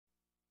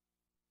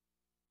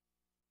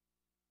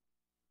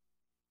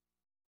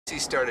He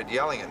started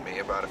yelling at me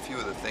about a few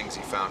of the things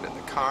he found in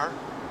the car.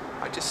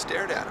 I just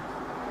stared at him.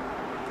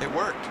 It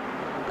worked,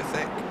 I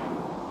think.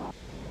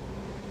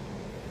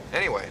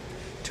 Anyway,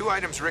 2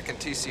 items Rick and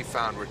TC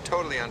found were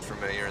totally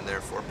unfamiliar and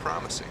therefore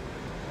promising.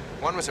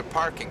 One was a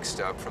parking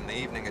stub from the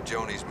evening of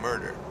Joni's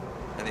murder,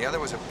 and the other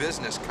was a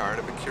business card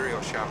of a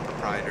curio shop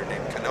proprietor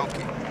named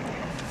Kanoki.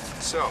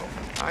 So,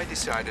 I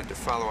decided to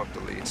follow up the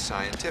lead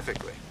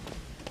scientifically.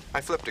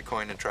 I flipped a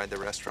coin and tried the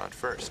restaurant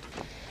first.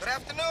 Good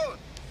afternoon.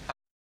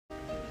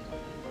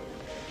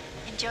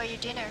 Enjoy your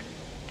dinner.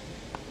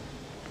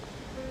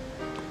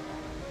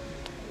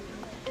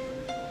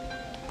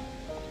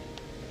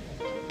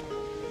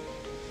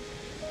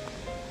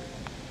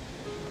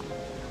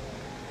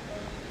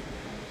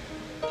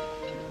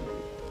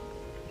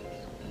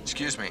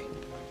 Excuse me.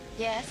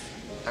 Yes?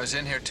 I was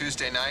in here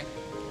Tuesday night.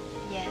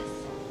 Yes?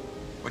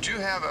 Would you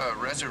have a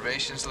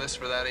reservations list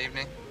for that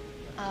evening?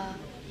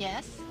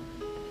 Yes?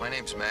 My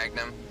name's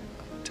Magnum.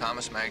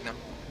 Thomas Magnum.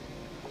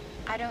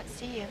 I don't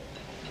see you.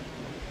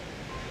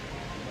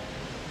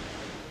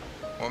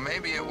 Well,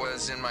 maybe it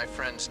was in my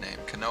friend's name,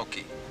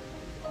 Kanoki.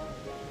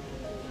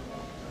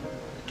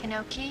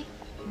 Kanoki?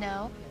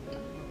 No.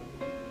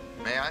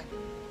 May I?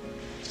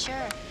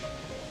 Sure.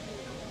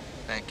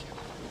 Thank you.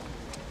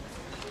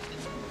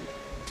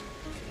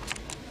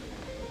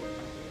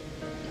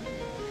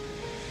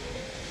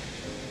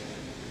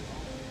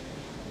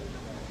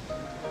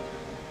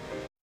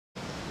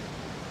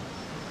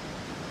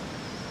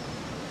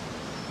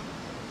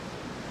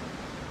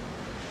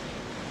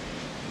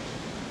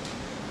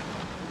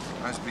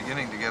 I was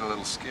beginning to get a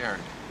little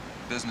scared.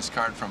 The business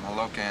card from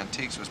Haloka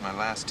Antiques was my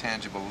last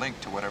tangible link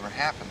to whatever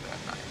happened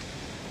that night.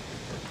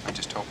 I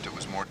just hoped it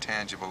was more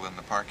tangible than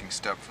the parking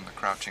stub from the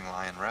Crouching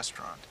Lion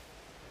restaurant.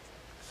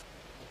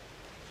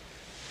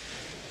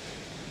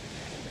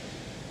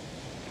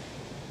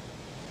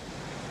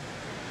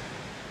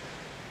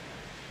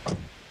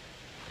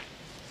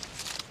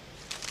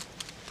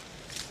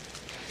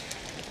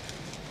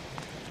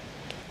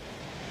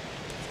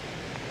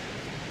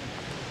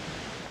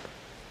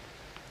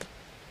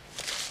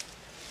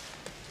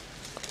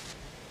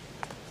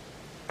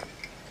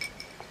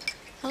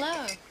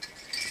 Hello.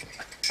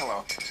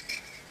 Hello.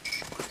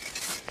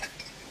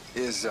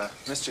 Is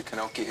Mr.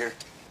 Kanoki here?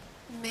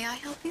 May I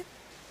help you?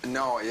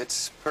 No,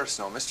 it's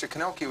personal. Mr.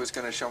 Kanoki was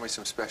going to show me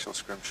some special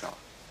scrimshaw.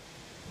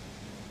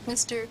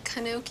 Mr.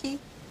 Kanoki?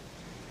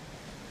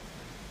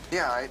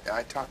 Yeah,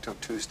 I talked to him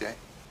Tuesday.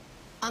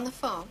 On the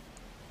phone?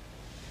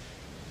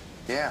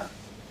 Yeah.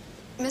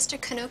 Mr.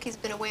 Kanoki's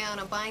been away on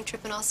a buying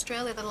trip in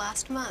Australia the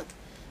last month.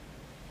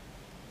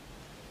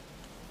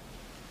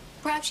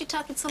 Perhaps you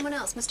talked with someone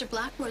else. Mr.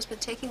 Blackmore's been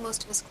taking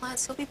most of his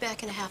clients. He'll be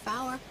back in a half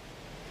hour.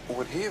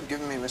 Would he have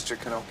given me Mr.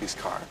 Kanoki's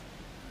card?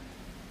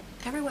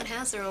 Everyone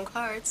has their own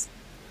cards.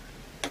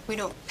 We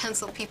don't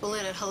pencil people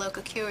in at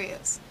Haloka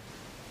Curios.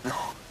 No,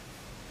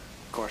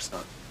 of course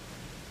not.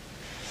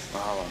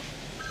 Mahalo.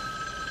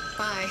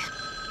 Bye.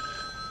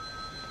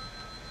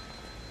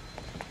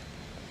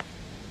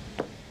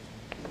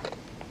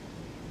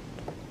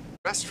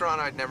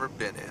 Restaurant I'd never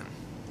been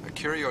in. A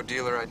curio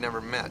dealer I'd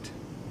never met.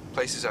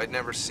 Places I'd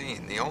never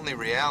seen. The only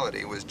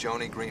reality was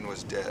Joni Green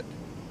was dead.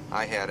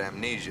 I had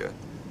amnesia,